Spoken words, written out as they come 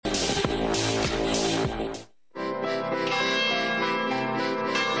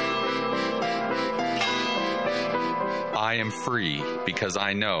I am free because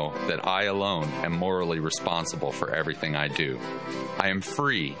I know that I alone am morally responsible for everything I do. I am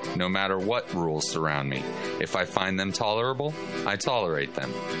free no matter what rules surround me. If I find them tolerable, I tolerate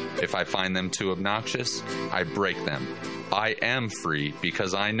them. If I find them too obnoxious, I break them. I am free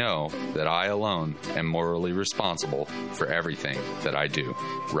because I know that I alone am morally responsible for everything that I do.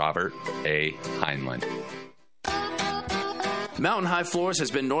 Robert A. Heinlein. Mountain High Floors has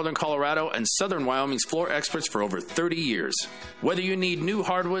been Northern Colorado and Southern Wyoming's floor experts for over 30 years. Whether you need new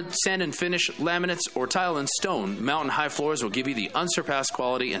hardwood, sand and finish, laminates, or tile and stone, Mountain High Floors will give you the unsurpassed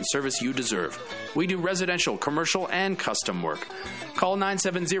quality and service you deserve. We do residential, commercial, and custom work. Call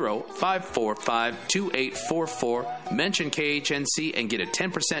 970-545-2844, mention KHNC, and get a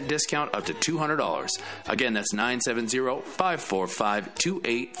 10% discount up to $200. Again, that's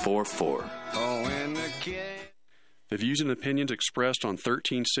 970-545-2844. The views and opinions expressed on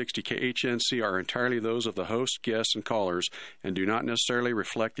 1360 KHNC are entirely those of the host, guests, and callers, and do not necessarily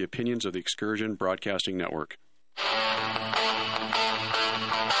reflect the opinions of the Excursion Broadcasting Network.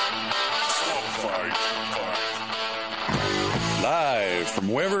 Live from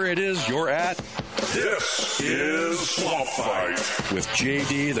wherever it is you're at, this is Swamp Fight with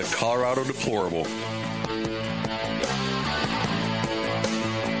JD, the Colorado Deplorable.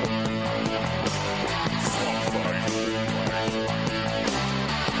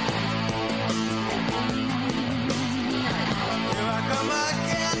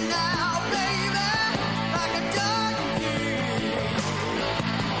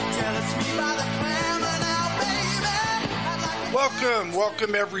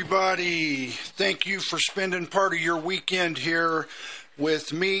 Welcome everybody. Thank you for spending part of your weekend here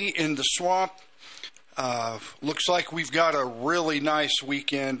with me in the swamp. Looks like we've got a really nice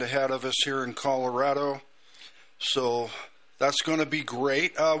weekend ahead of us here in Colorado. So that's going to be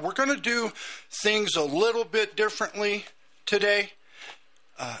great. We're going to do things a little bit differently today.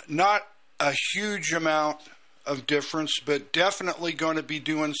 Not a huge amount of difference, but definitely going to be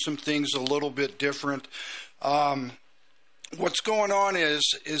doing some things a little bit different. What's going on is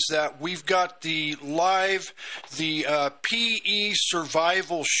that we've got the PE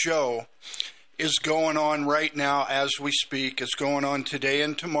Survival Show is going on right now as we speak. It's going on today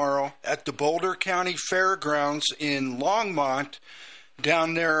and tomorrow at the Boulder County Fairgrounds in Longmont,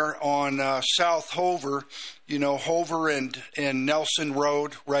 down there on South Hover, Hover and Nelson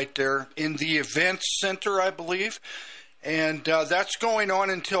Road right there in the Events Center, I believe. And that's going on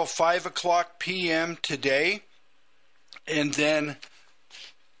until 5 o'clock p.m. today. And then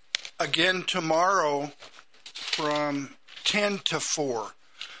again tomorrow from 10 to 4.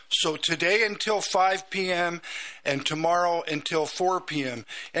 So today until 5 p.m. and tomorrow until 4 p.m.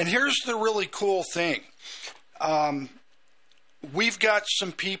 And here's the really cool thing. We've got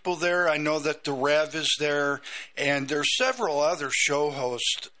some people there. I know that the Rev is there. And there's several other show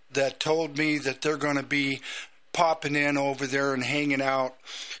hosts that told me that they're going to be popping in over there and hanging out.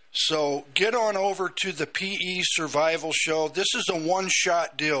 So get on over to the PE Survival Show. This is a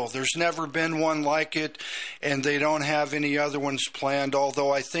one-shot deal. There's never been one like it, and they don't have any other ones planned,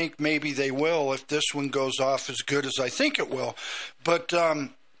 although I think maybe they will if this one goes off as good as I think it will. But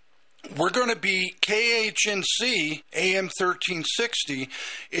we're going to be, KHNC AM 1360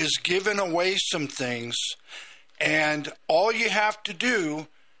 is giving away some things, and all you have to do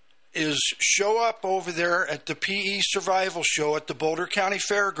is show up over there at the PE Survival Show at the Boulder County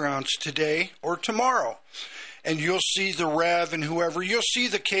Fairgrounds today or tomorrow. And you'll see the Rev and whoever. You'll see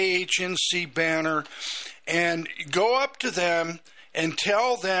the KHNC banner. And go up to them and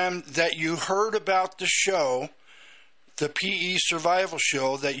tell them that you heard about the show, the PE Survival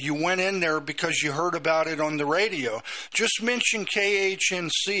Show, that you went in there because you heard about it on the radio. Just mention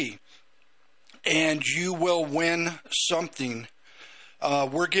KHNC and you will win something.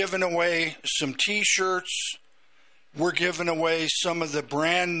 We're giving away some T-shirts. We're giving away some of the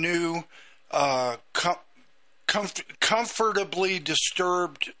brand new Comfortably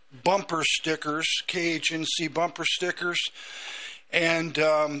Disturbed bumper stickers, KHNC bumper stickers, and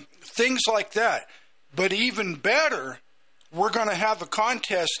things like that. But even better, we're going to have a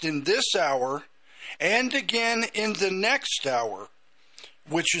contest in this hour and again in the next hour,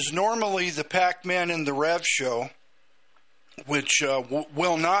 which is normally the Pac-Man and the Rev show, which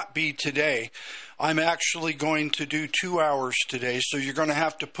will not be today. I'm actually going to do 2 hours today, so you're going to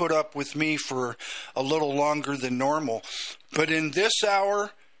have to put up with me for a little longer than normal. But in this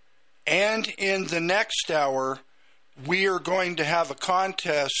hour and in the next hour, we are going to have a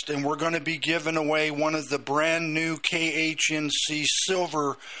contest, and we're going to be giving away one of the brand new KHNC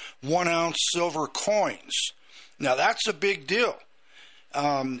silver, 1-ounce silver coins. Now, that's a big deal.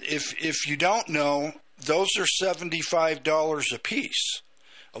 If you don't know, those are $75 a piece.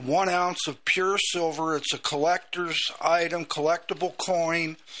 1 ounce of pure silver. It's a collector's item, collectible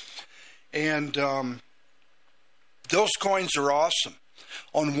coin. And those coins are awesome.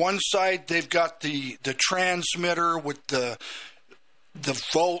 On one side, they've got the transmitter with the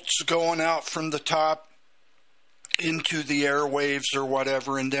volts going out from the top into the airwaves or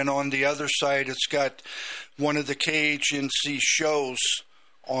whatever. And then on the other side, it's got one of the KHNC shows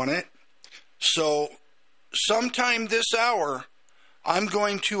on it. So sometime this hour, I'm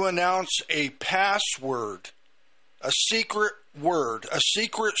going to announce a password, a secret word, a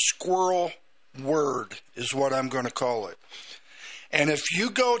secret squirrel word is what I'm going to call it. And if you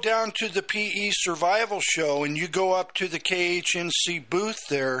go down to the PE Survival Show and you go up to the KHNC booth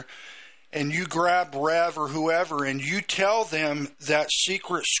there and you grab Rev or whoever and you tell them that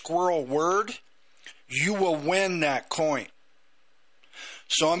secret squirrel word, you will win that coin.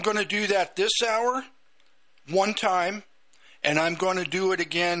 So I'm going to do that this hour, one time, and I'm going to do it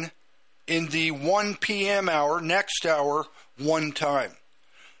again in the 1 p.m. hour, next hour, one time.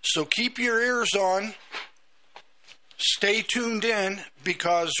 So keep your ears on. Stay tuned in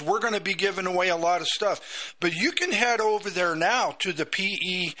because we're going to be giving away a lot of stuff. But you can head over there now to the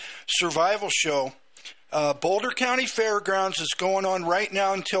PE Survival Show. Boulder County Fairgrounds is going on right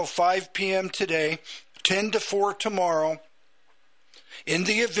now until 5 p.m. today, 10 to 4 tomorrow, in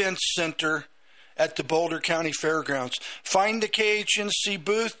the Events Center at the Boulder County Fairgrounds. Find the KHNC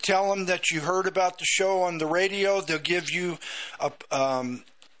booth. Tell them that you heard about the show on the radio. They'll give you a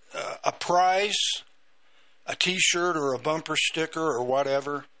prize, a T-shirt or a bumper sticker or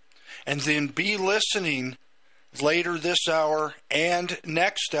whatever. And then be listening later this hour and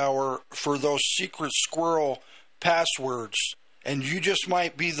next hour for those secret squirrel passwords. And you just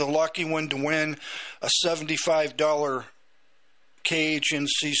might be the lucky one to win a $75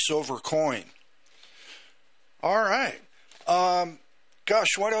 KHNC silver coin. All right.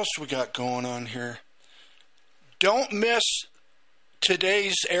 Gosh, what else we got going on here? Don't miss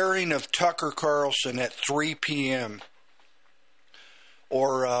today's airing of Tucker Carlson at 3 p.m.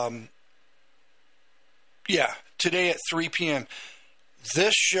 Or, today at 3 p.m.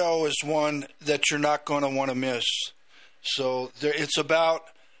 This show is one that you're not going to want to miss. So it's about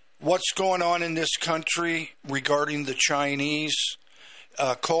what's going on in this country regarding the Chinese,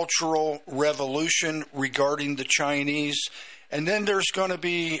 cultural revolution regarding the Chinese. And then there's going to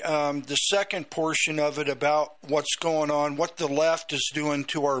be the second portion of it about what's going on, what the left is doing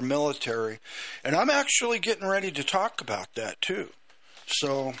to our military. And I'm actually getting ready to talk about that too.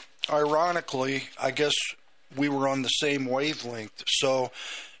 So ironically, I guess we were on the same wavelength. So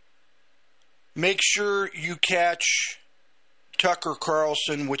make sure you catch Tucker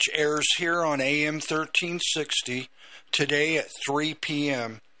Carlson, which airs here on AM 1360 today at 3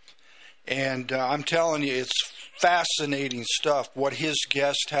 p.m. And I'm telling you, it's fascinating stuff, what his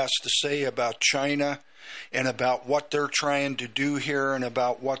guest has to say about China and about what they're trying to do here and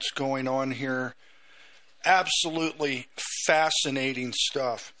about what's going on here. Absolutely fascinating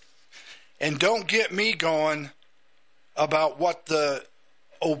stuff. And don't get me going about what the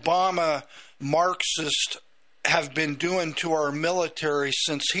Obama Marxists have been doing to our military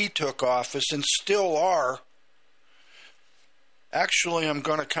since he took office and still are. Actually, I'm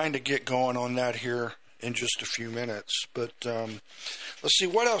going to kind of get going on that here in just a few minutes. But let's see,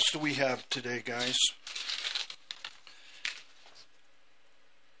 what else do we have today, guys?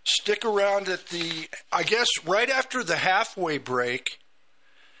 Stick around at I guess right after the halfway break,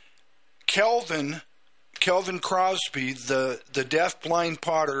 Kelvin Crosby, the deaf-blind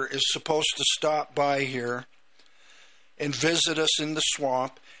potter, is supposed to stop by here and visit us in the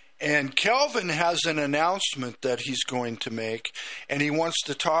swamp. And Kelvin has an announcement that he's going to make, and he wants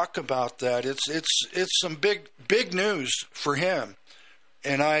to talk about that. It's some big news for him,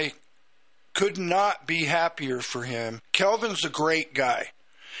 and I could not be happier for him. Kelvin's a great guy.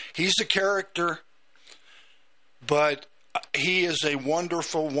 He's a character, but he is a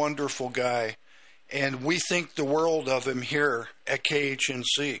wonderful, wonderful guy, and we think the world of him here at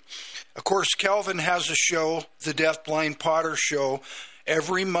KHNC. Of course, Kelvin has a show, the Deaf Blind Potter Show,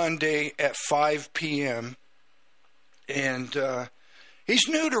 every Monday at 5 p.m. And he's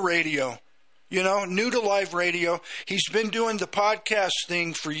new to radio, new to live radio. He's been doing the podcast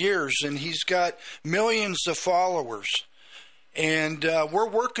thing for years, and he's got millions of followers. And we're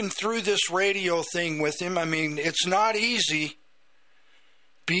working through this radio thing with him. I mean, it's not easy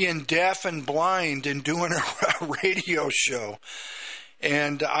being deaf and blind and doing a radio show.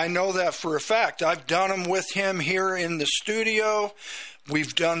 And I know that for a fact. I've done them with him here in the studio.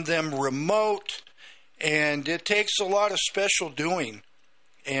 We've done them remote. And it takes a lot of special doing.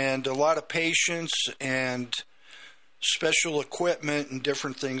 and a lot of patience and special equipment and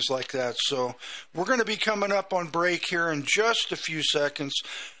different things like that. So we're going to be coming up on break here in just a few seconds.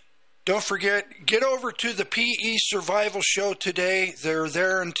 Don't forget, get over to the PE Survival Show today. They're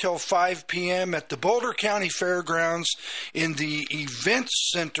there until 5 p.m. at the Boulder County Fairgrounds in the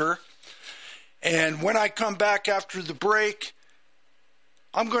Events Center. And when I come back after the break,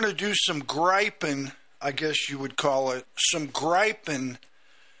 I'm going to do some griping, I guess you would call it, some griping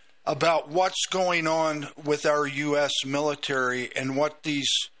about what's going on with our U.S. military and what these,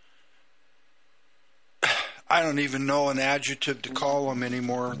 I don't even know an adjective to call them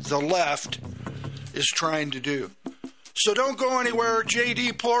anymore, the left is trying to do. So don't go anywhere.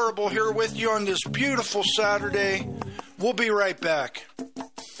 J.D. Plorable here with you on this beautiful Saturday. We'll be right back.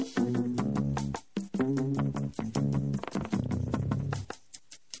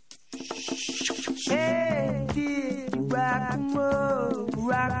 Hey, did you rock and roll,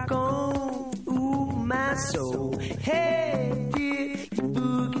 rock on, ooh, my soul. Hey, did you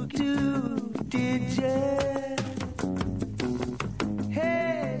boogie too, did ya?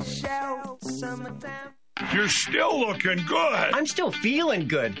 Hey, shout, summertime. You're still looking good. I'm still feeling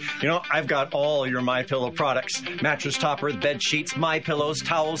good. You know, I've got all your MyPillow products. Mattress topper, bed sheets, MyPillows,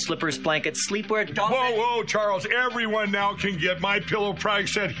 towels, slippers, blankets, sleepwear, dog... Whoa, Charles. Everyone now can get MyPillow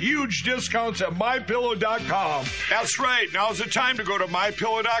products at huge discounts at MyPillow.com. That's right. Now's the time to go to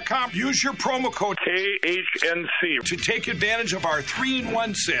MyPillow.com. Use your promo code KHNC to take advantage of our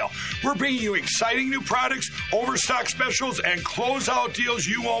 3-in-1 sale. We're bringing you exciting new products, overstock specials, and closeout deals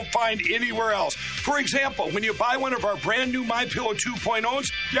you won't find anywhere else. For example, when you buy one of our brand new MyPillow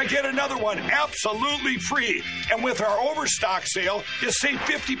 2.0s, you get another one absolutely free. And with our overstock sale, you save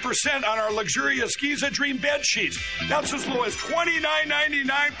 50% on our luxurious Giza Dream bed sheets. That's as low as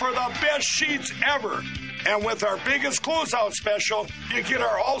 $29.99 for the best sheets ever. And with our biggest closeout special, you get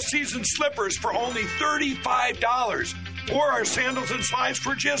our all-season slippers for only $35. Or our sandals and slides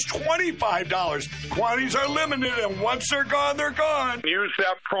for just $25. Quantities are limited, and once they're gone, they're gone. Use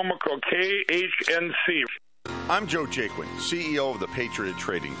that promo code KHNC. I'm Joe Jaquin, CEO of the Patriot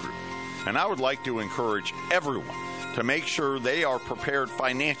Trading Group, and I would like to encourage everyone to make sure they are prepared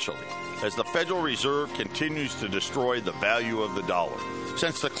financially as the Federal Reserve continues to destroy the value of the dollar.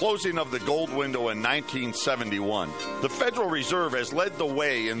 Since the closing of the gold window in 1971, the Federal Reserve has led the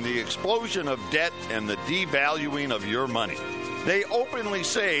way in the explosion of debt and the devaluing of your money. They openly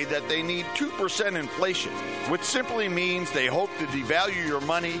say that they need 2% inflation, which simply means they hope to devalue your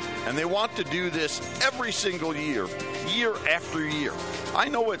money, and they want to do this every single year, year after year. I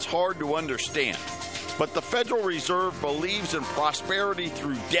know it's hard to understand, but the Federal Reserve believes in prosperity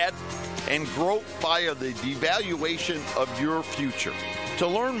through debt and growth via the devaluation of your future. To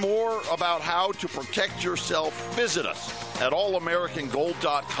learn more about how to protect yourself, visit us at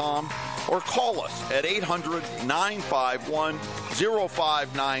allamericangold.com or call us at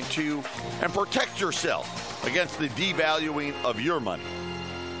 800-951-0592 and protect yourself against the devaluing of your money.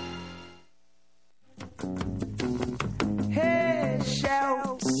 Hey,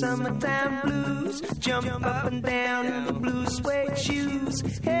 shout, summertime blues, jump up and down in the blue suede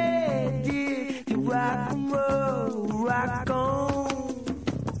shoes. Hey, dear, you rock and roll, rock on.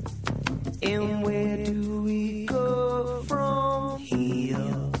 And where do we go from here?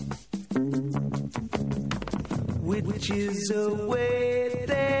 Which is a way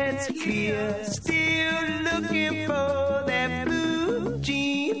that's clear. Still looking for that blue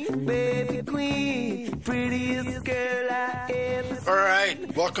jean, baby queen, prettiest girl I ever seen. All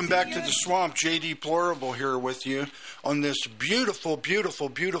right, welcome back to the Swamp. J.D. Plorable here with you on this beautiful, beautiful,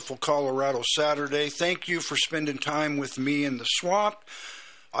 beautiful Colorado Saturday. Thank you for spending time with me in the Swamp.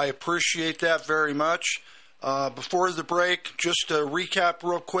 I appreciate that very much. Before the break, just to recap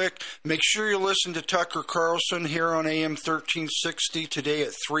real quick, make sure you listen to Tucker Carlson here on AM 1360 today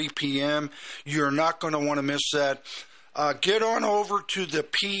at 3 p.m. You're not going to want to miss that. Get on over to the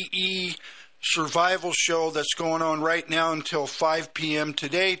PE Survival Show that's going on right now until 5 p.m.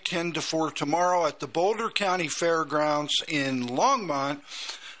 today, 10 to 4 tomorrow at the Boulder County Fairgrounds in Longmont.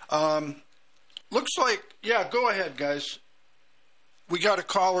 Looks like, yeah, go ahead, guys. We got a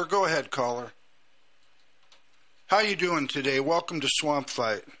caller. Go ahead, caller. How you doing today? Welcome to Swamp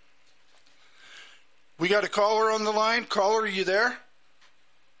Fight. We got a caller on the line. Caller, are you there?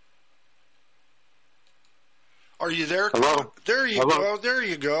 Are you there? Hello. There you Hello. go. There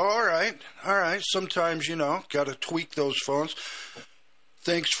you go. All right. All right. Sometimes, got to tweak those phones.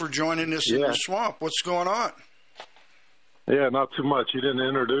 Thanks for joining us in the Swamp. What's going on? Yeah, not too much. You didn't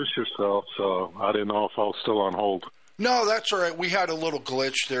introduce yourself, so I didn't know if I was still on hold. No, that's all right. We had a little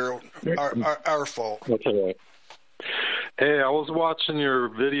glitch there. Our fault. That's all right. Hey, I was watching your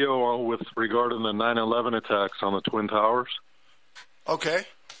video with regarding the 9/11 attacks on the Twin Towers. Okay.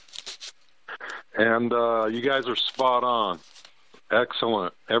 And you guys are spot on.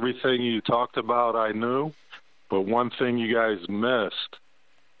 Excellent. Everything you talked about, I knew. But one thing you guys missed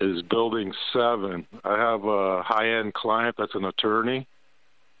is Building 7. I have a high-end client that's an attorney.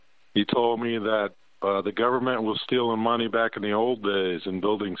 He told me that the government was stealing money back in the old days, and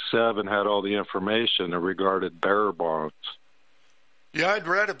Building 7 had all the information that regarded bearer bonds. Yeah, I'd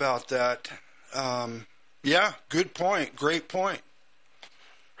read about that. Yeah, good point. Great point.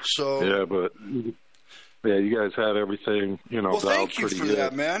 So yeah, but yeah, you guys had everything, well, thank you for good.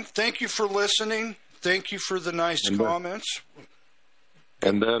 that, man. Thank you for listening. Thank you for the nice comments.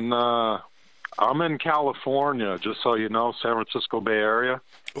 And then I'm in California, just so you know, San Francisco Bay Area.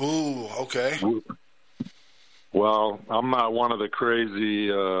 Ooh, okay. Well, I'm not one of the crazy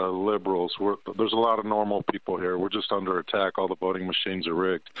liberals. There's a lot of normal people here. We're just under attack. All the voting machines are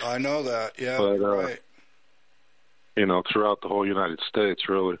rigged. I know that, yeah, but, right. You know, throughout the whole United States,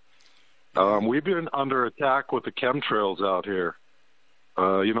 really. We've been under attack with the chemtrails out here.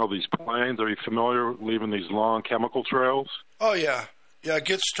 You know, these planes, are you familiar leaving these long chemical trails? Oh, yeah. Yeah, it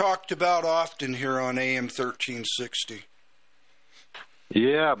gets talked about often here on AM 1360.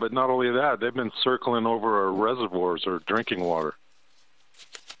 Yeah, but not only that, they've been circling over our reservoirs or drinking water.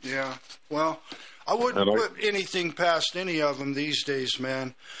 Yeah, well, I wouldn't put anything past any of them these days,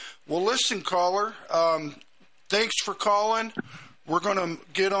 man. Well, listen, caller, thanks for calling. We're going to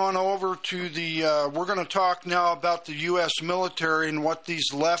get on over to we're going to talk now about the U.S. military and what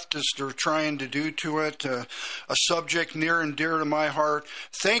these leftists are trying to do to it, a subject near and dear to my heart.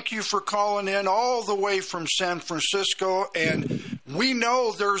 Thank you for calling in all the way from San Francisco, and we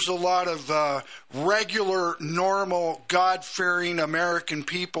know there's a lot of regular, normal, God-fearing American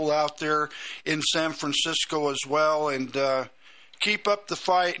people out there in San Francisco as well, and keep up the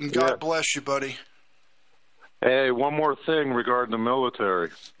fight, and God bless you, buddy. Hey, one more thing regarding the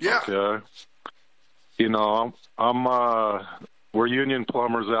military. Yeah. Okay. You know, we're union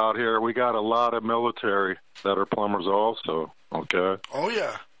plumbers out here. We got a lot of military that are plumbers also. Okay. Oh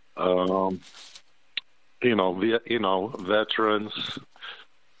yeah. You know, veterans.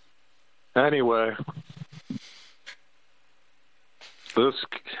 Anyway,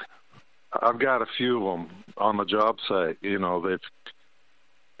 I've got a few of them on the job site. You know,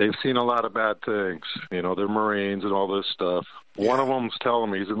 they've seen a lot of bad things. You know, they're Marines and all this stuff. Yeah. One of them's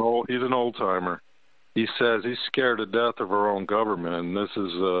telling me he's an old timer. He says he's scared to death of our own government, and this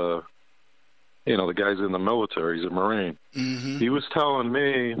is you know, the guy's in the military. He's a Marine. Mm-hmm. He was telling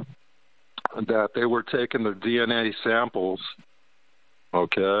me that they were taking their DNA samples.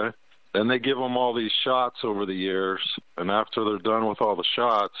 Okay, then they give them all these shots over the years, and after they're done with all the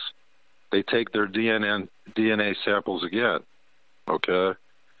shots, they take their DNA samples again. Okay.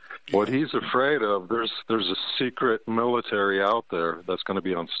 What he's afraid of, there's a secret military out there that's going to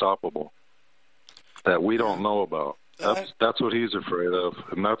be unstoppable that we don't know about. That's what he's afraid of,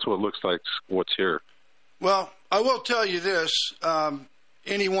 and that's what looks like what's here. Well, I will tell you this.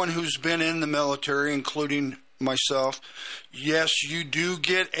 Anyone who's been in the military, including myself, yes, you do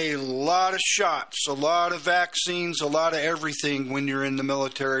get a lot of shots, a lot of vaccines, a lot of everything when you're in the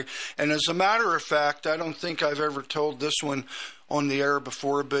military. And as a matter of fact, I don't think I've ever told this one on the air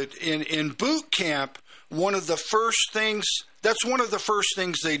before, but in boot camp, one of the first things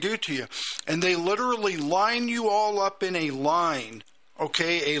they do to you. And they literally line you all up in a line,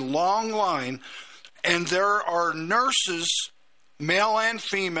 okay, a long line, and there are nurses, male and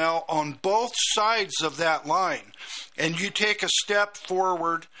female, on both sides of that line. And you take a step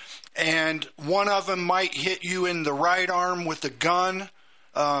forward, and one of them might hit you in the right arm with a gun,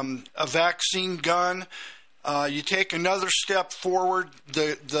 a vaccine gun. You take another step forward,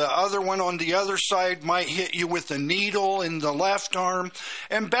 the other one on the other side might hit you with a needle in the left arm,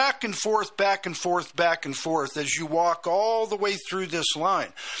 and back and forth, back and forth, back and forth as you walk all the way through this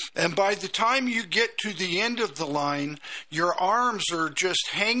line. And by the time you get to the end of the line, your arms are just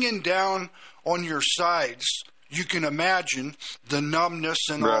hanging down on your sides. You can imagine the numbness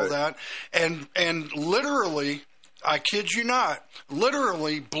and all that. And literally, I kid you not,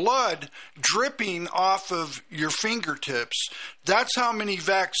 literally blood dripping off of your fingertips. That's how many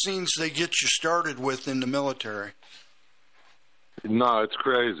vaccines they get you started with in the military. No, it's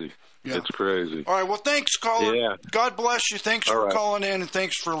crazy. Yeah. It's crazy. All right, well, thanks, caller. Yeah. God bless you. Thanks for calling in, and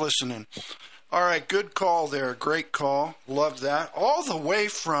thanks for listening. All right, good call there. Great call. Love that. All the way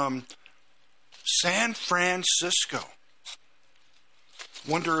from San Francisco.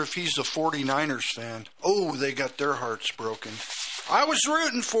 Wonder if he's a 49ers fan. Oh, they got their hearts broken. I was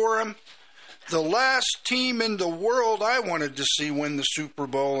rooting for him. The last team in the world I wanted to see win the Super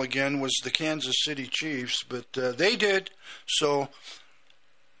Bowl again was the Kansas City Chiefs, but they did. So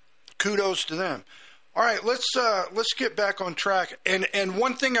kudos to them. All right, let's get back on track. And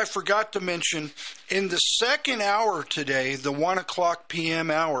one thing I forgot to mention, in the second hour today, the 1 o'clock p.m.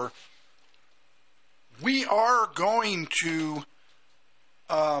 hour, we are going to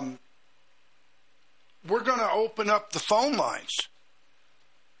we're going to open up the phone lines.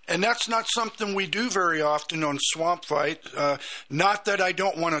 And that's not something we do very often on Swamp Fight. Not that I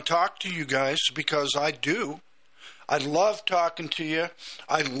don't want to talk to you guys, because I do. I love talking to you.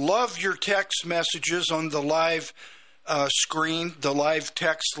 I love your text messages on the live screen, the live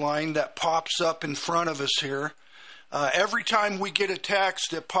text line that pops up in front of us here. Every time we get a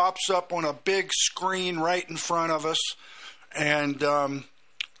text, it pops up on a big screen right in front of us. And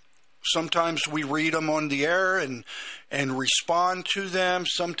sometimes we read them on the air and respond to them.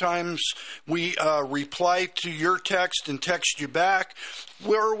 Sometimes we reply to your text and text you back.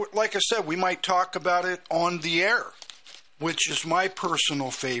 Where, like I said, we might talk about it on the air, which is my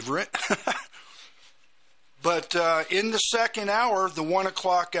personal favorite. But in the second hour, the 1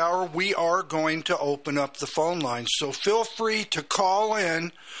 o'clock hour, we are going to open up the phone lines. So feel free to call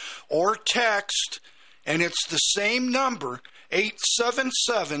in or text, and it's the same number,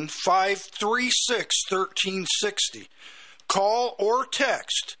 877-536-1360. Call or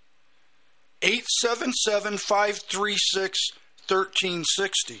text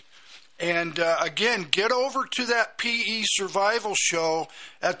 877-536-1360. And again, get over to that PE Survival Show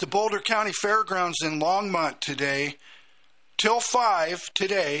at the Boulder County Fairgrounds in Longmont today, till 5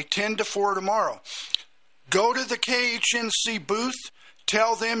 today, 10 to 4 tomorrow. Go to the KHNC booth.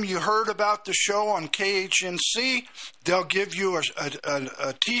 Tell them you heard about the show on KHNC. They'll give you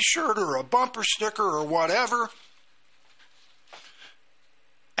a T-shirt or a bumper sticker or whatever.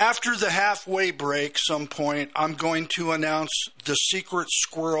 After the halfway break, some point, I'm going to announce the Secret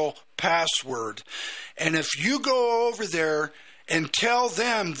Squirrel password. And if you go over there and tell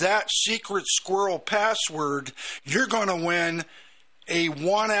them that Secret Squirrel password, you're going to win a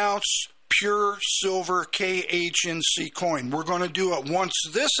 1-ounce pure silver KHNC coin. We're going to do it once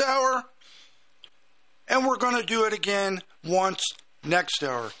this hour, and we're going to do it again once next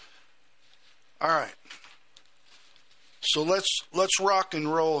hour. All right. So let's rock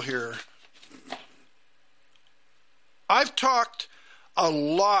and roll here. I've talked a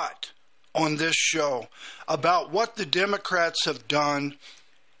lot on this show about what the Democrats have done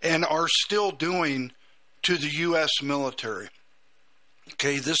and are still doing to the U.S. military.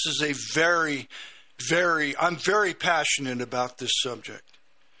 Okay, this is a I'm very passionate about this subject,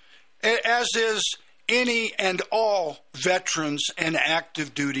 as is any and all veterans and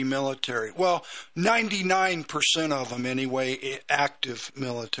active duty military. Well, 99% of them anyway, active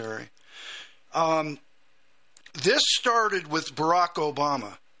military. This started with Barack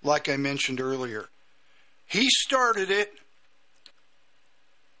Obama, like I mentioned earlier. He started it,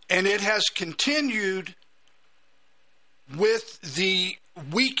 and it has continued with the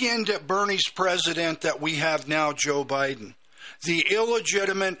weekend at Bernie's president that we have now, Joe Biden. The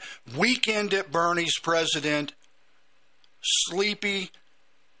illegitimate weekend at Bernie's president, Sleepy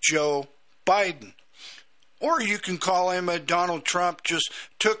Joe Biden. Or you can call him a Donald Trump, just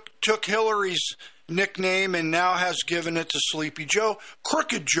took Hillary's nickname and now has given it to Sleepy Joe,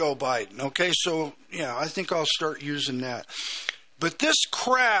 Crooked Joe Biden. Okay, so yeah, I think I'll start using that. But this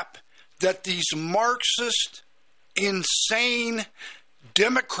crap that these Marxist, insane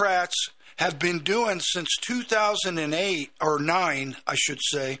Democrats have been doing since 2008, or 9, I should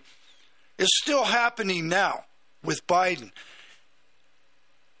say, is still happening now with Biden.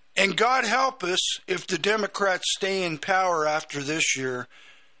 And God help us if the Democrats stay in power after this year,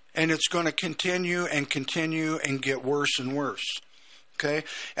 and it's going to continue and get worse and worse. Okay?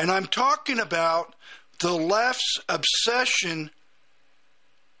 And I'm talking about the left's obsession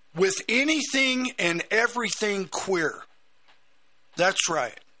with anything and everything queer. That's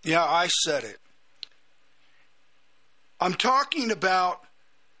right. Yeah, I said it. I'm talking about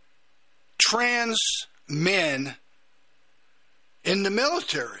trans men in the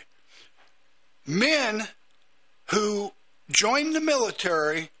military. Men who join the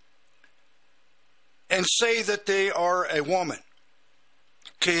military and say that they are a woman.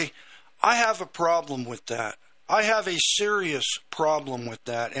 Okay, I have a problem with that. I have a serious problem with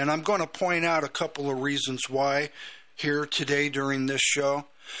that, and I'm going to point out a couple of reasons why here today during this show.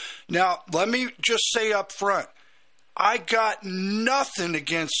 Now, let me just say up front, I got nothing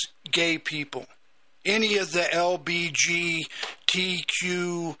against gay people. Any of the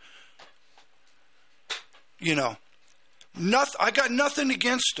LBGTQ, I got nothing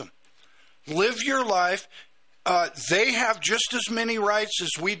against them. live your life. They have just as many rights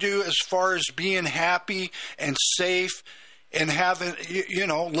as we do as far as being happy and safe and having,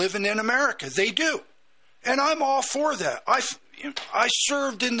 living in America. They do. And I'm all for that. I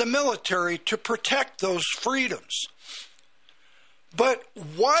served in the military to protect those freedoms. But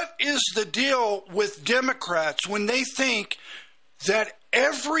what is the deal with Democrats when they think that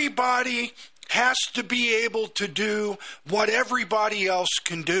everybody has to be able to do what everybody else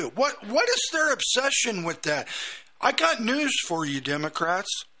can do? What is their obsession with that? I got news for you,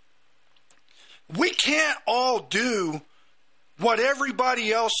 Democrats. We can't all do what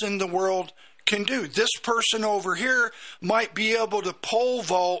everybody else in the world can do. This person over here might be able to pole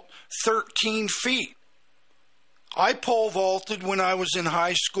vault 13 feet. I pole vaulted when I was in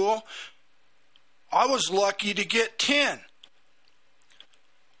high school. I was lucky to get 10.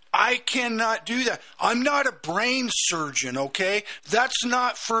 I cannot do that. I'm not a brain surgeon, okay? That's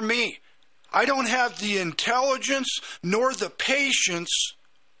not for me. I don't have the intelligence, nor the patience,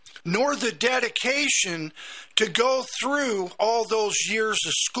 nor the dedication to go through all those years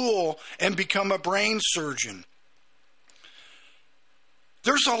of school and become a brain surgeon.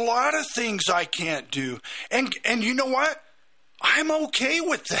 There's a lot of things I can't do. And you know what? I'm okay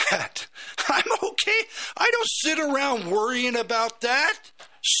with that. I'm okay. I don't sit around worrying about that.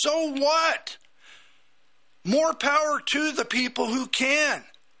 So what? More power to the people who can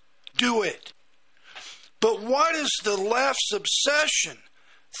do it. But what is the left's obsession?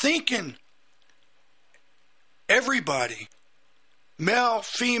 Thinking everybody, male,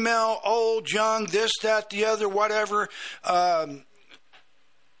 female, old, young, this, that, the other, whatever,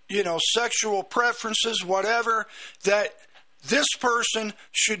 sexual preferences, whatever, that this person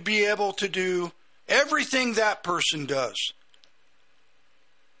should be able to do everything that person does.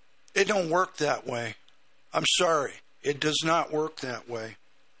 It don't work that way. I'm sorry. It does not work that way.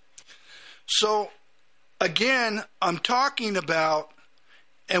 So, again, I'm talking about,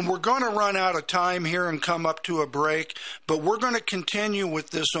 and we're going to run out of time here and come up to a break, but we're going to continue with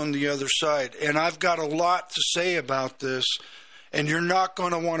this on the other side. And I've got a lot to say about this, and you're not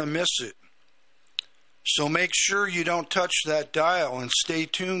going to want to miss it. So make sure you don't touch that dial and stay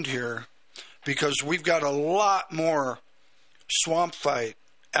tuned here, because we've got a lot more Swamp Fight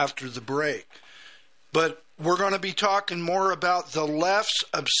after the break. But we're going to be talking more about the left's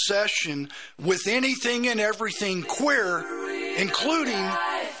obsession with anything and everything queer, including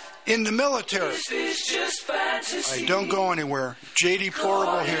in the military. Right, don't go anywhere. J.D.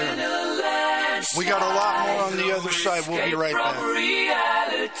 Plorable here. We got a lot more on the other side. We'll be right back.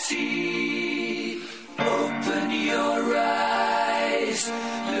 Open your eyes,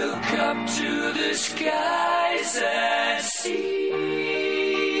 look up to the skies and see.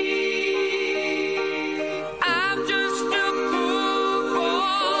 I'm just a poor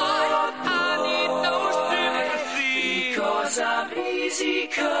boy, I need no sympathy, because I'm easy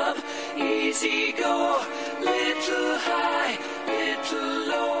come, easy go, little high, little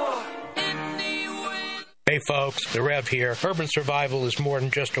low. Hey folks, the Rev here. Urban Survival is more than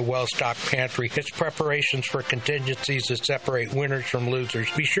just a well-stocked pantry. It's preparations for contingencies that separate winners from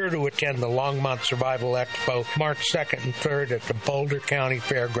losers. Be sure to attend the Longmont Survival Expo March 2nd and 3rd at the Boulder County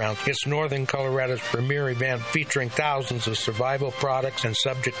Fairgrounds. It's Northern Colorado's premier event featuring thousands of survival products and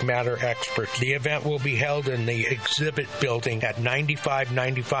subject matter experts. The event will be held in the exhibit building at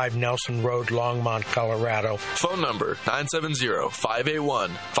 9595 Nelson Road, Longmont, Colorado. Phone number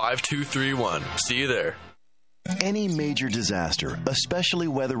 970-581-5231. See you there. Any major disaster, especially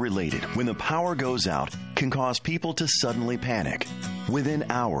weather-related, when the power goes out, can cause people to suddenly panic. Within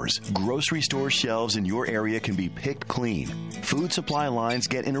hours, grocery store shelves in your area can be picked clean. Food supply lines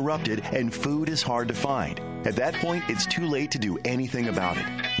get interrupted, and food is hard to find. At that point, it's too late to do anything about it.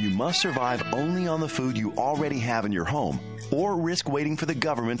 You must survive only on the food you already have in your home, or risk waiting for the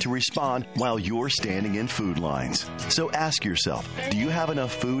government to respond while you're standing in food lines. So ask yourself, do you have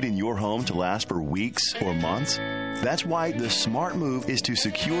enough food in your home to last for weeks or months? That's why the smart move is to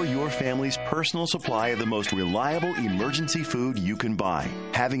secure your family's personal supply of the most reliable emergency food you can buy.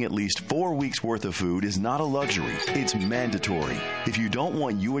 Having at least 4 weeks' worth of food is not a luxury. It's mandatory. If you don't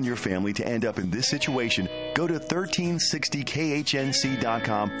want you and your family to end up in this situation, go to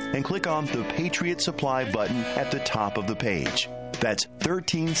 1360khnc.com and click on the Patriot Supply button at the top of the page. That's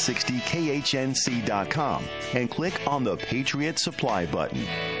 1360khnc.com and click on the Patriot Supply button.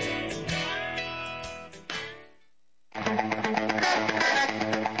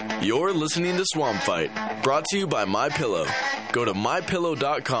 You're listening to Swamp Fight, brought to you by MyPillow. Go to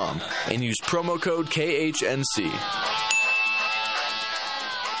MyPillow.com and use promo code KHNC.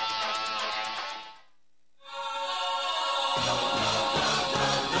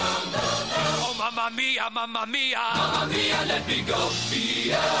 Mamma mia, mamma mia. Mamma mia, let me go.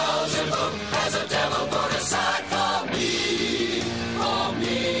 Beelzebub has a devil put aside for me. For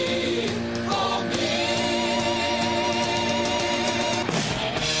me. For me.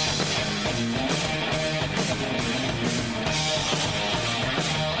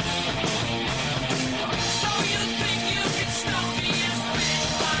 So you think you can stop me and spit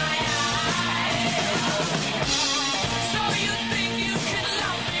my eye? So you think you can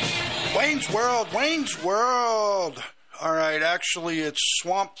love me and Wayne's World, Wayne's World. All right, actually, it's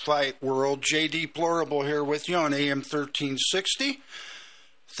Swamp Fight World. J.D. Plorable here with you on AM 1360.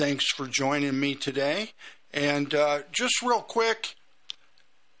 Thanks for joining me today. And just real quick,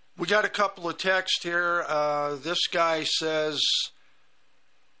 we got a couple of texts here. This guy says,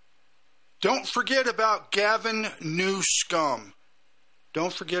 don't forget about Gavin Newscomb.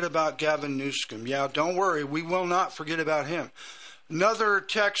 Don't forget about Gavin Newscomb. Yeah, don't worry. We will not forget about him. Another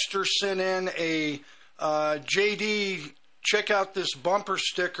texter sent in a JD, check out this bumper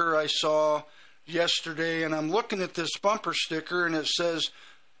sticker I saw yesterday, and I'm looking at this bumper sticker, and it says,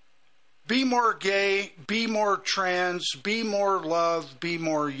 be more gay, be more trans, be more love, be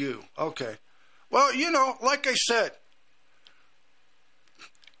more you. Okay. Well, you know, like I said,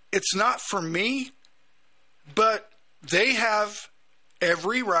 it's not for me, but they have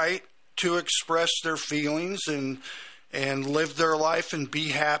every right to express their feelings and live their life and be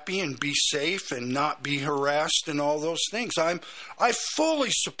happy and be safe and not be harassed and all those things. I fully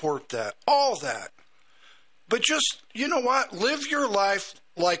support that, all that. But just, you know what, live your life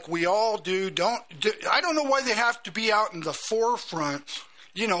like we all do. I don't know why they have to be out in the forefront.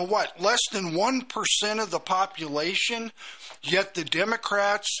 You know what, less than 1% of the population, yet the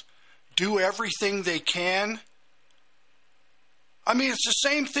Democrats do everything they can. I mean, it's the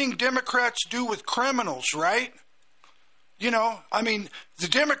same thing Democrats do with criminals, right? You know, I mean, the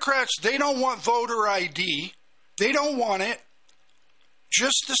Democrats, they don't want voter ID. They don't want it.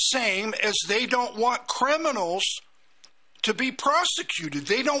 Just the same as they don't want criminals to be prosecuted.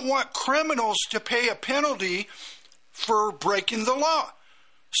 They don't want criminals to pay a penalty for breaking the law.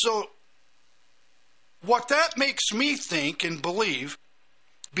 So what that makes me think and believe,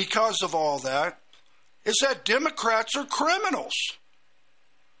 because of all that, is that Democrats are criminals.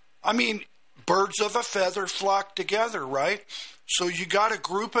 I mean, birds of a feather flock together, right? So you got a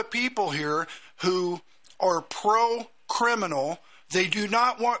group of people here who are pro-criminal. They do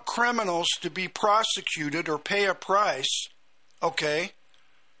not want criminals to be prosecuted or pay a price, okay?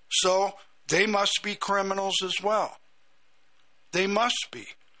 So they must be criminals as well. They must be.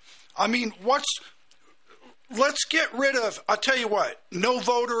 I mean, let's get rid of, I'll tell you what, no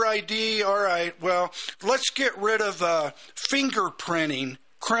voter ID, all right, well, let's get rid of fingerprinting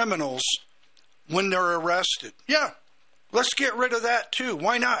criminals when they're arrested. Yeah, let's get rid of that too.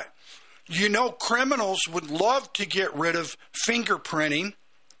 Why not? You know, criminals would love to get rid of fingerprinting,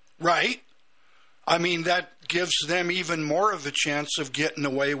 right? I mean, that gives them even more of a chance of getting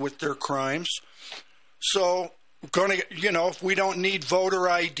away with their crimes. So, if we don't need voter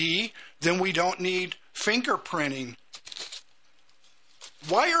ID, then we don't need fingerprinting.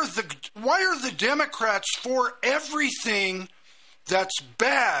 Why are the Democrats for everything that's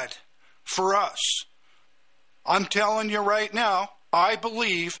bad for us? I'm telling you right now, I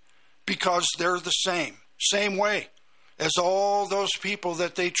believe because they're the same way as all those people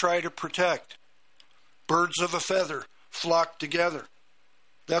that they try to protect. Birds of a feather flock together.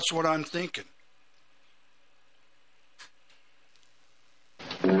 That's what I'm thinking.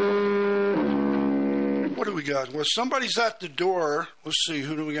 What do we got? Well, somebody's at the door. Let's see.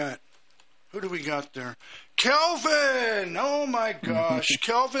 Who do we got? Who do we got there? Kelvin! Oh, my gosh.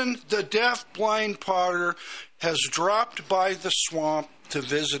 Kelvin, the deaf-blind potter, has dropped by the swamp to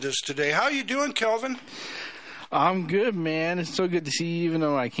visit us today. How you doing, Kelvin? I'm good, man. It's so good to see you, even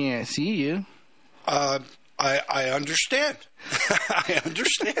though I can't see you. I understand. I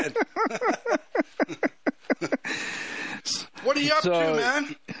understand. What are you up to,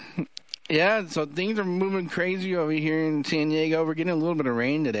 man? Yeah, so things are moving crazy over here in San Diego. We're getting a little bit of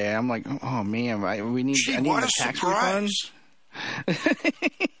rain today. I'm like, oh man, I need a tax refund.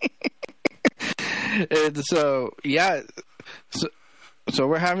 And so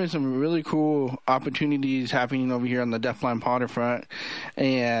we're having some really cool opportunities happening over here on the Deafblind Potter front,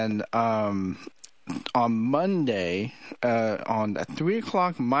 and on Monday, on 3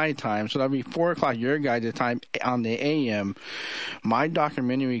 o'clock my time, so that'll be 4 o'clock your guys' time on the AM, my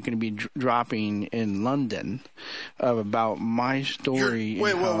documentary is going to be dropping in London about my story.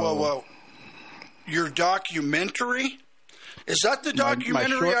 Whoa. Your documentary? Is that the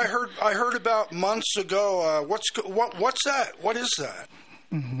documentary I heard about months ago? What's that? What is that?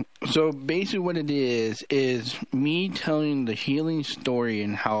 So basically what it is me telling the healing story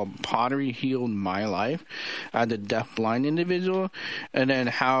and how pottery healed my life as a deaf-blind individual, and then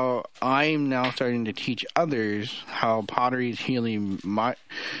how I'm now starting to teach others how pottery is healing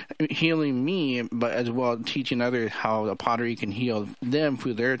me, but as well teaching others how the pottery can heal them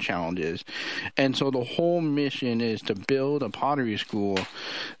through their challenges. And so the whole mission is to build a pottery school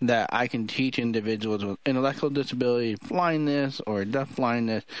that I can teach individuals with intellectual disability, blindness, or deaf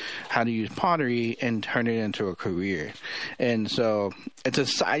blindness how to use pottery and turn it into a career. And so it's an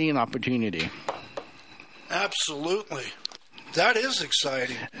exciting opportunity. Absolutely. That is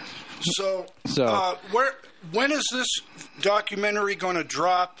exciting. So when is this documentary going to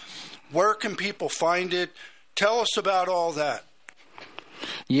drop? Where can people find it? Tell us about all that.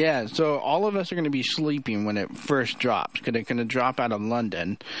 Yeah, so all of us are going to be sleeping when it first drops, because it's going to drop out of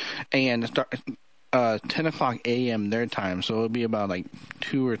London, and start 10 o'clock a.m. their time, so it'll be about like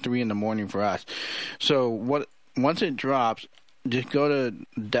 2 or 3 in the morning for us. So once it drops, just go to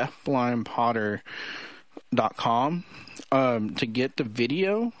deafblindpotter.com to get the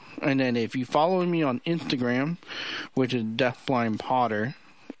video, and then if you follow me on Instagram, which is deafblindpotter,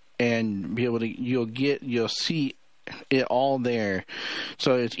 and be able to you'll see it all there.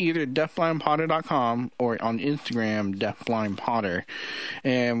 So it's either deafblindpotter.com or on Instagram, deafblindpotter.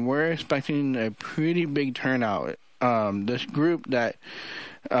 And we're expecting a pretty big turnout. This group that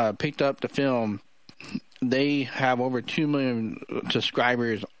picked up the film, they have over 2 million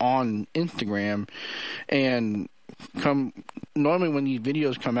subscribers on Instagram, and normally when these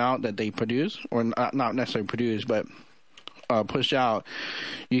videos come out that they produce, or not necessarily produce, but push out,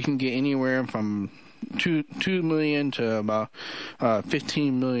 you can get anywhere from 2 million to about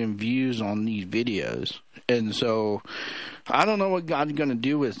 15 million views on these videos. And so I don't know what God's going to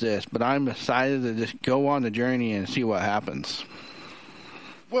do with this, but I'm excited to just go on the journey and see what happens.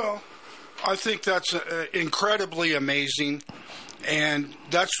 Well, I think that's incredibly amazing, and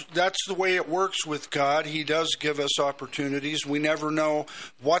that's the way it works with God. He does give us opportunities. We never know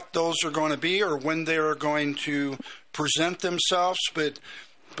what those are going to be or when they are going to present themselves, but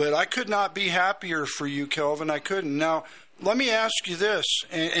I could not be happier for you, Kelvin. I couldn't. Now, let me ask you this,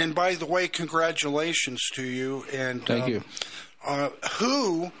 and by the way, congratulations to you. And thank you.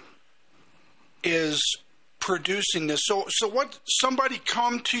 Who is producing this? So what? Somebody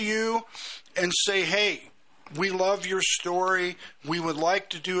come to you and say, "Hey, we love your story. We would like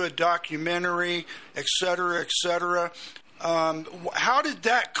to do a documentary, et cetera, et cetera." How did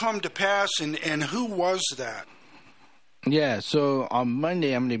that come to pass, and who was that? Yeah, so on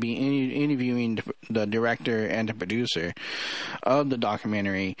Monday I'm going to be interviewing the director and the producer of the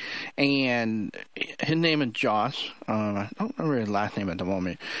documentary, and his name is Josh. I don't remember his last name at the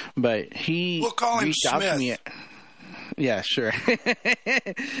moment, but we'll call him reached Smith. Out to me. Yeah, sure.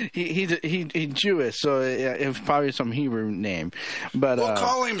 he's Jewish, so it was probably some Hebrew name. But we'll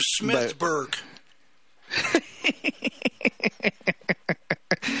call him Smithberg.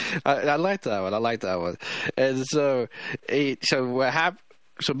 I like that one. And so what happened?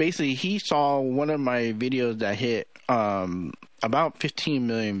 So basically, he saw one of my videos that hit about 15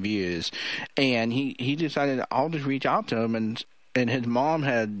 million views, and he decided I'll just reach out to him. And his mom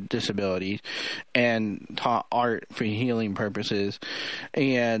had disabilities and taught art for healing purposes,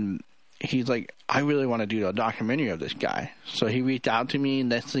 and he's like, I really want to do a documentary of this guy. So he reached out to me, and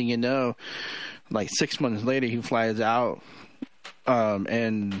next thing you know, like 6 months later, he flies out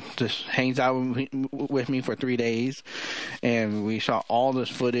and just hangs out with me for 3 days, and we shot all this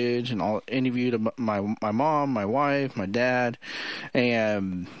footage and all interviewed my mom, my wife, my dad,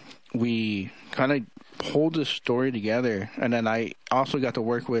 and we kind of pulled this story together. And then I also got to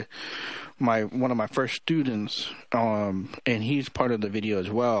work with one of my first students, and he's part of the video as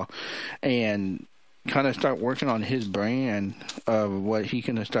well, and kind of start working on his brand of what he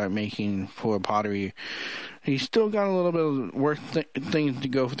can start making for pottery. He's still got a little bit of work things to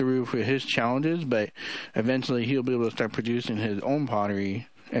go through for his challenges, but eventually he'll be able to start producing his own pottery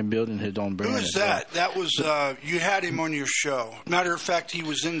and building his own brand. Who is that? That was you had him on your show. Matter of fact, he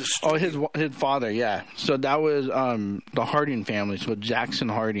was in the studio. Oh, his father, yeah. So that was the Harding family, so Jackson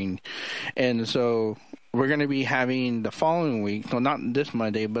Harding, and so we're going to be having the following week, so not this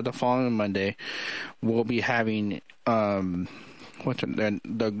Monday, but the following Monday, we'll be having the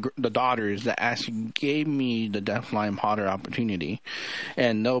daughters that actually gave me the Deafblind Potter opportunity,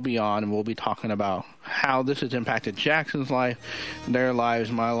 and they'll be on, and we'll be talking about how this has impacted Jackson's life, their lives,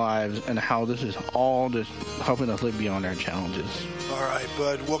 my lives, and how this is all just helping us live beyond our challenges. All right,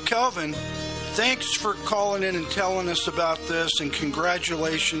 bud. Well, Kelvin, thanks for calling in and telling us about this, and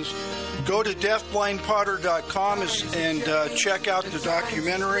congratulations. go to deafblindpotter.com and check out the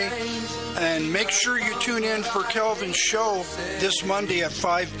documentary. And make sure you tune in for Kelvin's show this Monday at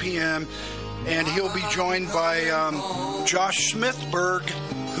 5 p.m. And he'll be joined by Josh Smithberg,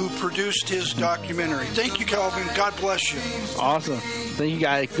 who produced his documentary. Thank you, Kelvin. God bless you. Awesome. Thank you,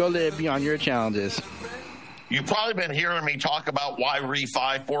 guys. Go live beyond your challenges. You've probably been hearing me talk about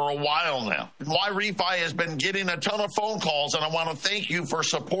Y-Refi for a while now. Y-Refi has been getting a ton of phone calls, and I want to thank you for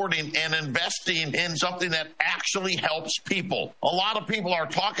supporting and investing in something that actually helps people. A lot of people are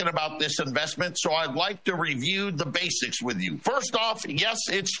talking about this investment, so I'd like to review the basics with you. First off, yes,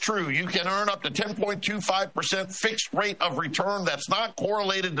 it's true. You can earn up to 10.25% fixed rate of return that's not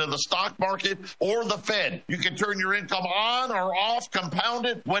correlated to the stock market or the Fed. You can turn your income on or off, compound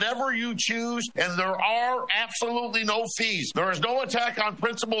it, whatever you choose, and there are absolutely no fees. There is no attack on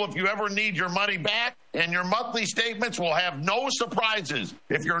principal if you ever need your money back, and your monthly statements will have no surprises.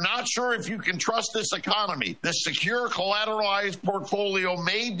 If you're not sure if you can trust this economy, this secure collateralized portfolio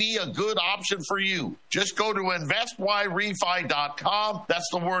may be a good option for you. Just go to investyrefi.com. That's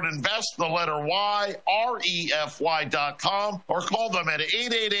the word invest, the letter Y, REFY.com, or call them at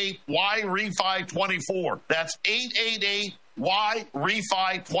 888-YREFI24. That's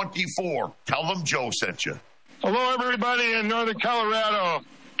 888-YREFI24. Tell them Joe sent you. Hello, everybody in Northern Colorado.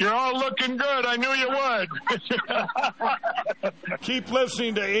 You're all looking good. I knew you would. Keep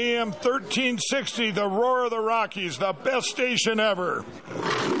listening to AM 1360, the Roar of the Rockies, the best station ever.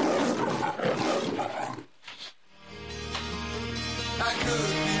 I could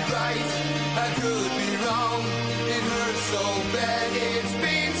be right, I could be wrong. It hurts so bad, it's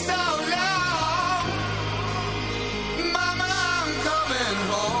been so long. Mama, I'm coming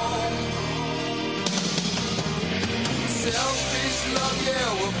home. Selfish love,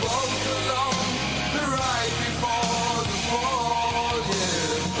 yeah, we're both alone. The right before the fall,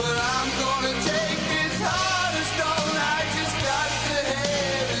 yeah. But I'm gonna take this heart of stone. I just got to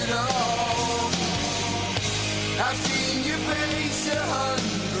have it all. I've seen your face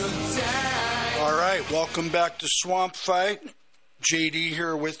 100 times. All right, welcome back to Swamp Fight. JD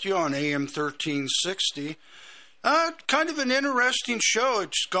here with you on AM 1360. Kind of an interesting show.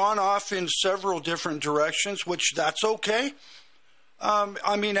 It's gone off in several different directions, which that's okay.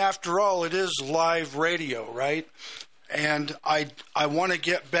 I mean, after all, it is live radio, right? And I want to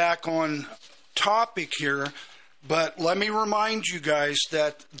get back on topic here, but let me remind you guys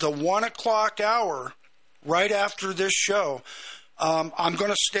that the 1 o'clock hour, right after this show, I'm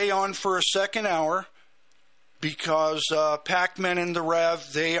going to stay on for a second hour because Pac-Man and the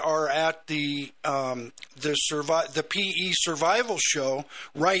Rev, they are at the PE Survival Show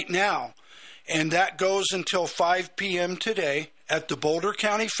right now, and that goes until 5 p.m. today at the Boulder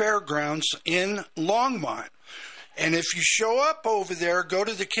County Fairgrounds in Longmont. And if you show up over there, go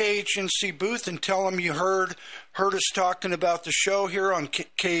to the KHNC booth and tell them you heard us talking about the show here on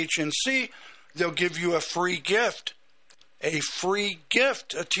KHNC. They'll give you a free gift. A free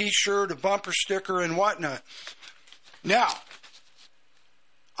gift, a T-shirt, a bumper sticker, and whatnot. Now,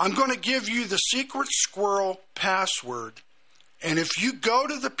 I'm going to give you the Secret Squirrel password. And if you go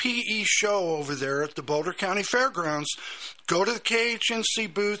to the PE show over there at the Boulder County Fairgrounds, go to the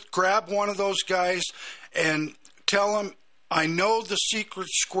KHNC booth, grab one of those guys, and tell them, I know the Secret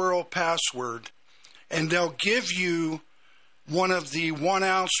Squirrel password. And they'll give you one of the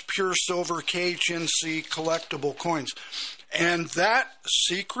 1-ounce pure silver KHNC collectible coins. And that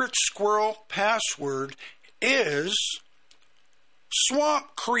Secret Squirrel password is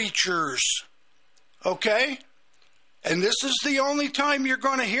Swamp Creatures. Okay? And this is the only time you're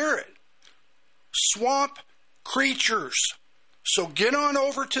going to hear it. Swamp Creatures. So get on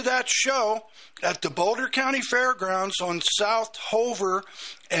over to that show at the Boulder County Fairgrounds on South Hover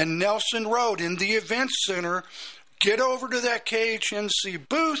and Nelson Road in the Event Center. Get over to that KHNC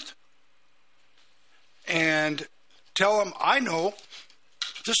booth and tell them I know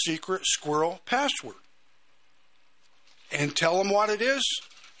the Secret Squirrel password. And tell them what it is,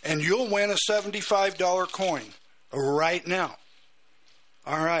 and you'll win a $75 coin right now.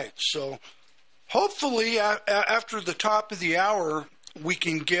 All right, so hopefully after the top of the hour, we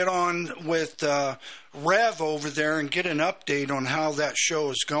can get on with Rev over there and get an update on how that show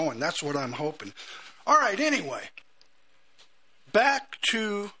is going. That's what I'm hoping. All right, anyway. Back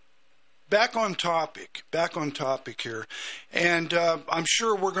on topic here. And I'm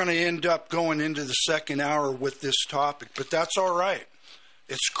sure we're going to end up going into the second hour with this topic, but that's all right.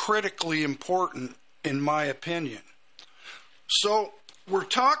 It's critically important, in my opinion. So we're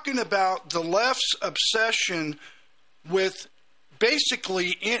talking about the left's obsession with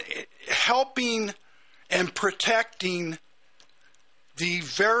basically helping and protecting the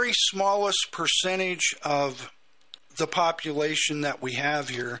very smallest percentage of the population that we have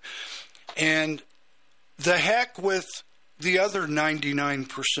here. And the heck with the other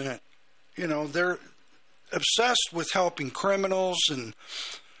 99%. You know, they're obsessed with helping criminals and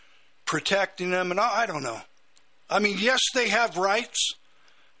protecting them, and I don't know. I mean, yes, they have rights,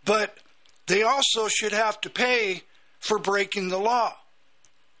 but they also should have to pay for breaking the law.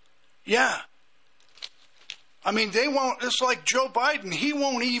 Yeah. I mean, they won't, it's like Joe Biden, he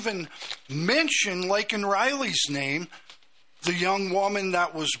won't even mention Laken Riley's name, the young woman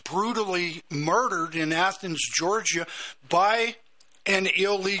that was brutally murdered in Athens, Georgia, by an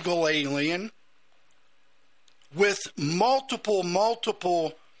illegal alien with multiple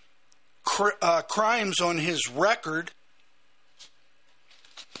crimes on his record.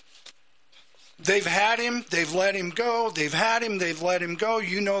 They've had him, they've let him go, they've had him, they've let him go.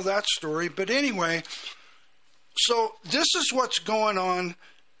 You know that story. But anyway, so this is what's going on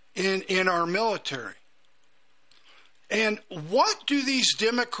in our military. And what do these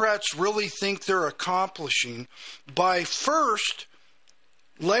Democrats really think they're accomplishing by first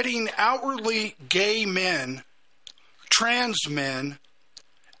letting outwardly gay men, trans men,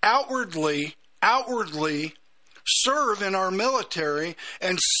 outwardly serve in our military,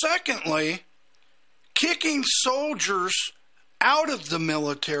 and secondly, kicking soldiers out of the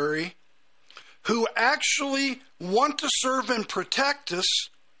military who actually want to serve and protect us,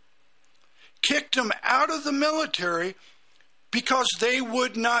 kicked them out of the military because they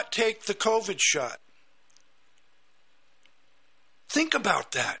would not take the COVID shot. Think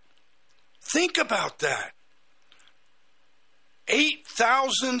about that. Think about that.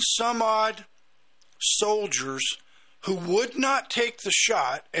 8,000 some odd soldiers who would not take the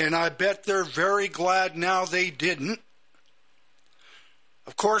shot, and I bet they're very glad now they didn't.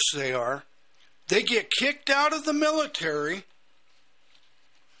 Of course they are. They get kicked out of the military,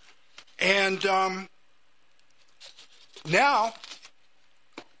 and now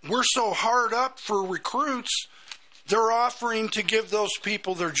we're so hard up for recruits, they're offering to give those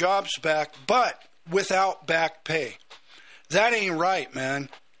people their jobs back, but without back pay. That ain't right, man.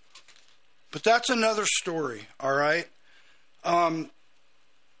 But that's another story, all right? I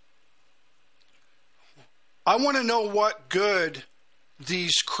want to know what good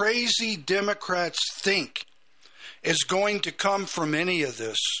these crazy Democrats think is going to come from any of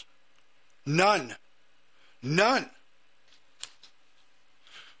this. None. None.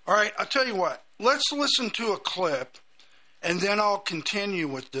 All right, I'll tell you what. Let's listen to a clip, and then I'll continue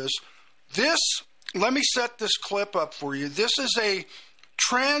with this. Let me set this clip up for you. This is a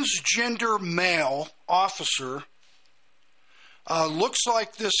transgender male officer. Looks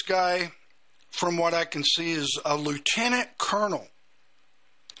like this guy, from what I can see, is a lieutenant colonel.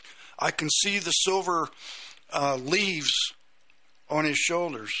 I can see the silver leaves on his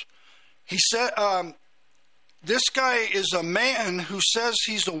shoulders. He said, this guy is a man who says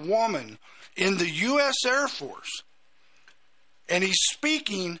he's a woman in the U.S. Air Force. And he's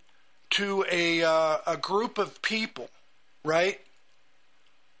speaking to a group of people, right?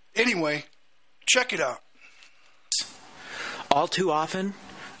 Anyway, check it out. All too often,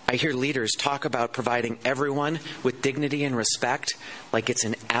 I hear leaders talk about providing everyone with dignity and respect like it's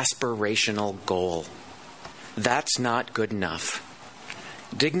an aspirational goal. That's not good enough.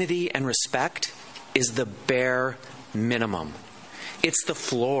 Dignity and respect is the bare minimum. It's the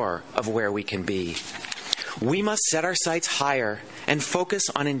floor of where we can be. We must set our sights higher and focus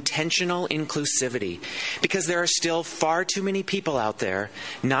on intentional inclusivity, because there are still far too many people out there,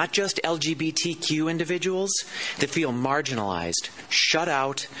 not just LGBTQ individuals, that feel marginalized, shut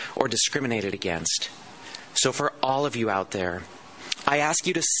out, or discriminated against. So for all of you out there, I ask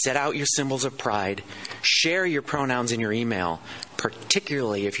you to set out your symbols of pride, share your pronouns in your email,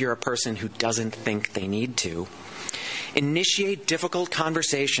 particularly if you're a person who doesn't think they need to. Initiate difficult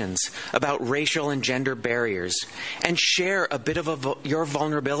conversations about racial and gender barriers, and share a bit of your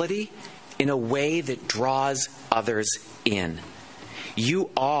vulnerability in a way that draws others in. You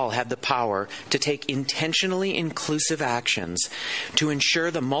all have the power to take intentionally inclusive actions to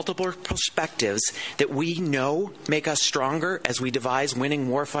ensure the multiple perspectives that we know make us stronger as we devise winning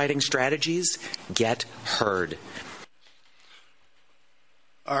warfighting strategies get heard.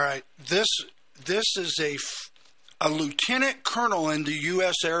 All right, this is a lieutenant colonel in the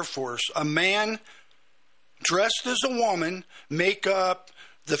U.S. Air Force, a man dressed as a woman, makeup,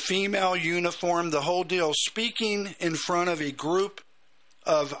 the female uniform, the whole deal, speaking in front of a group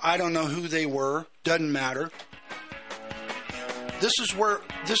of, I don't know who they were, doesn't matter. This is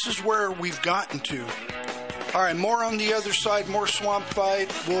where we've gotten to. All right, more on the other side, more Swamp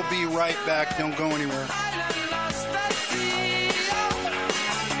Fight. We'll be right back. Don't go anywhere.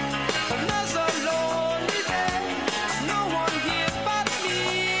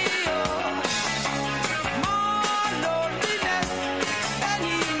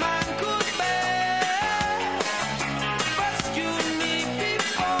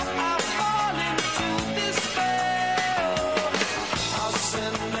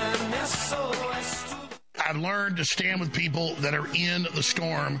 I've learned to stand with people that are in the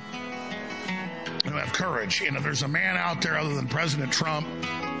storm who have courage. You know, there's a man out there other than President Trump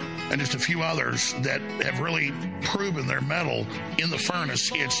and just a few others that have really proven their mettle in the furnace.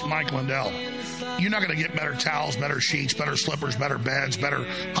 It's Mike Lindell. You're not going to get better towels, better sheets, better slippers, better beds, better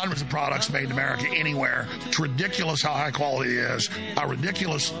hundreds of products made in America anywhere. It's ridiculous how high quality it is, how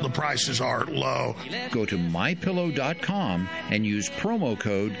ridiculous the prices are low. Go to MyPillow.com and use promo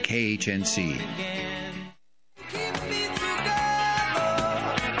code KHNC.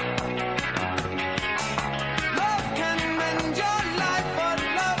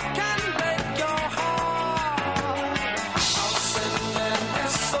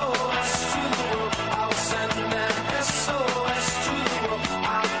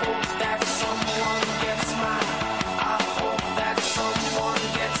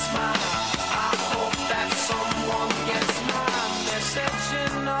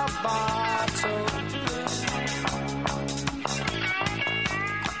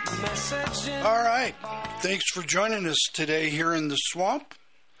 All right. Thanks for joining us today here in the swamp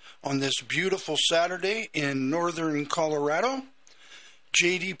on this beautiful Saturday in northern Colorado.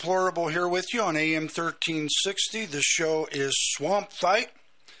 J.D. Plorable here with you on AM 1360. The show is Swamp Fight.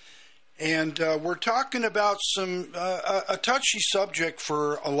 And we're talking about a touchy subject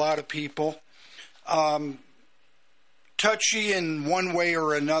for a lot of people. Touchy in one way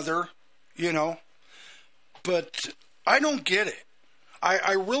or another, you know. But I don't get it.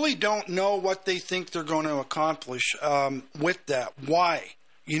 I really don't know what they think they're going to accomplish with that. Why?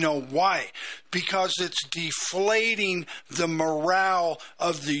 You know, why? Because it's deflating the morale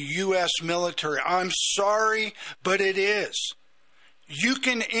of the U.S. military. I'm sorry, but it is. You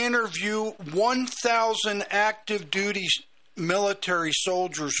can interview 1,000 active duty military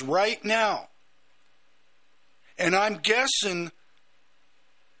soldiers right now, and I'm guessing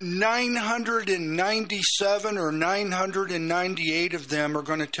 997 or 998 of them are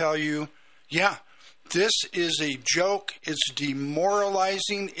going to tell you, yeah, this is a joke. It's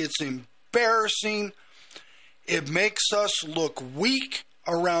demoralizing. It's embarrassing. It makes us look weak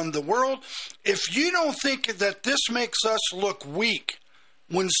around the world. If you don't think that this makes us look weak,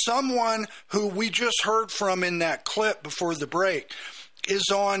 when someone who we just heard from in that clip before the break is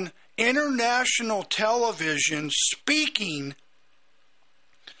on international television speaking,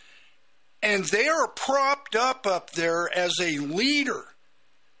 and they are propped up there as a leader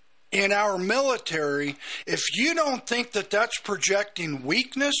in our military, if you don't think that that's projecting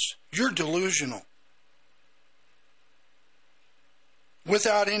weakness, you're delusional.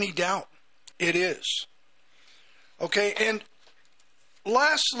 Without any doubt, it is. Okay, and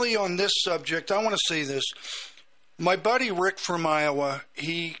lastly on this subject, I want to say this. My buddy Rick from Iowa,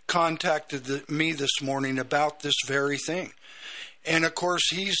 he contacted me this morning about this very thing. And of course,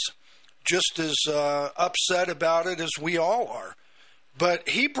 he's just as upset about it as we all are. But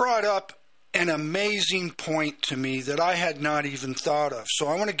he brought up an amazing point to me that I had not even thought of. So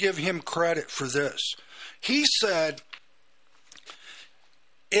I want to give him credit for this. He said,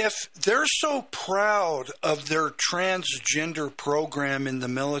 if they're so proud of their transgender program in the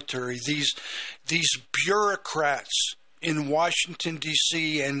military, these bureaucrats in Washington,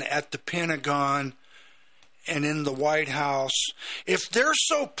 D.C. and at the Pentagon and in the White House, if they're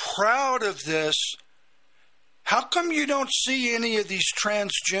so proud of this, how come you don't see any of these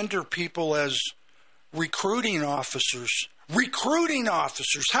transgender people as recruiting officers? Recruiting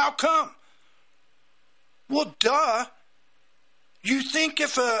officers, how come? Well, duh. You think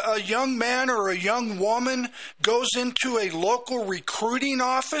if a young man or a young woman goes into a local recruiting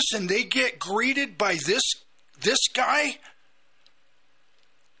office and they get greeted by this guy,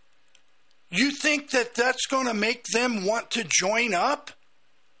 you think that that's going to make them want to join up?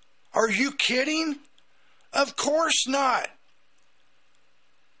 Are you kidding? Of course not.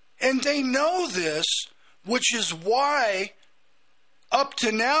 And they know this, which is why, up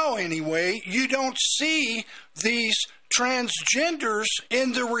to now anyway, you don't see these transgenders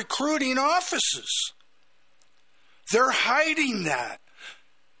in the recruiting offices. They're hiding that.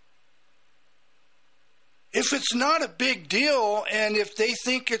 If it's not a big deal and if they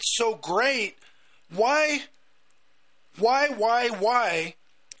think it's so great, why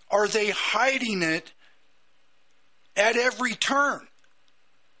are they hiding it at every turn?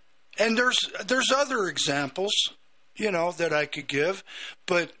 And there's other examples, that I could give,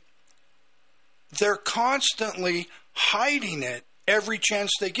 but they're constantly hiding it every chance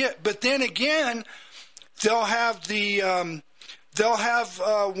they get. But then again, they'll have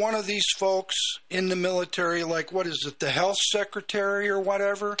one of these folks in the military, like, what is it, the health secretary or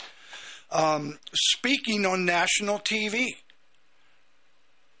whatever, speaking on national TV.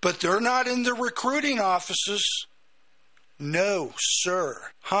 But they're not in the recruiting offices. No,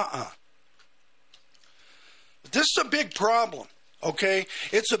 sir. This is a big problem, okay?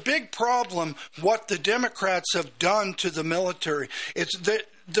 It's a big problem what the Democrats have done to the military. It's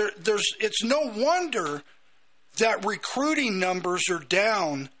no wonder that recruiting numbers are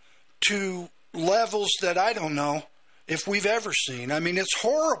down to levels that I don't know if we've ever seen. I mean, it's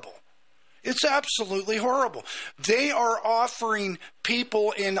horrible. It's absolutely horrible. They are offering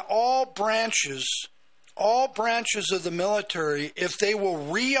people in all branches of the military, if they will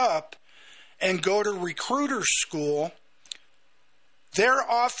re-up and go to recruiter school, they're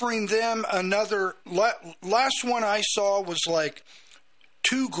offering them another, last one I saw was like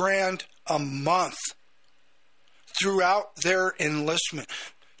 $2,000 a month throughout their enlistment.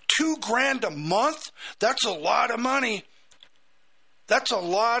 $2,000 a month? That's a lot of money. That's a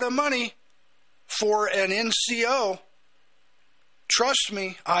lot of money for an NCO. Trust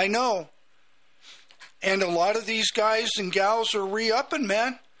me, I know. And a lot of these guys and gals are re-upping,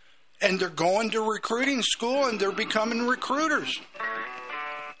 man. And they're going to recruiting school and they're becoming recruiters.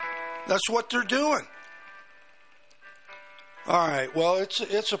 That's what they're doing. All right, well,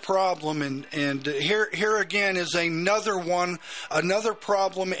 it's a problem, and here again is another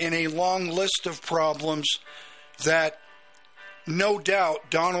problem in a long list of problems that no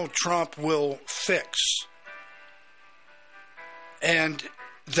doubt Donald Trump will fix. And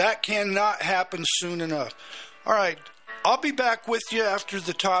that cannot happen soon enough. All right, I'll be back with you after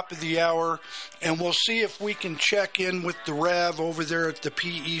the top of the hour, and we'll see if we can check in with the Rev over there at the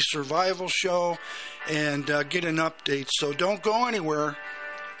PE Survival Show and get an update. So don't go anywhere.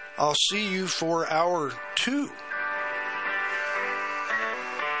 I'll see you for hour 2.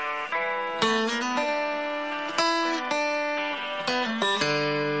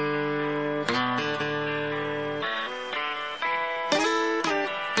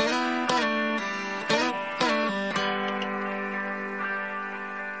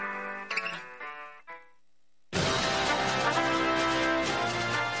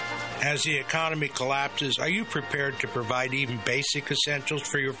 As the economy collapses, are you prepared to provide even basic essentials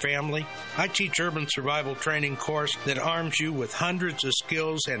for your family? I teach urban survival training course that arms you with hundreds of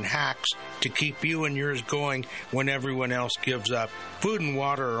skills and hacks to keep you and yours going when everyone else gives up. Food and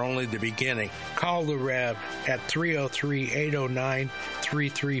water are only the beginning. Call the Rev at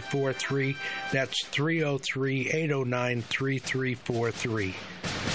 303-809-3343. That's 303-809-3343.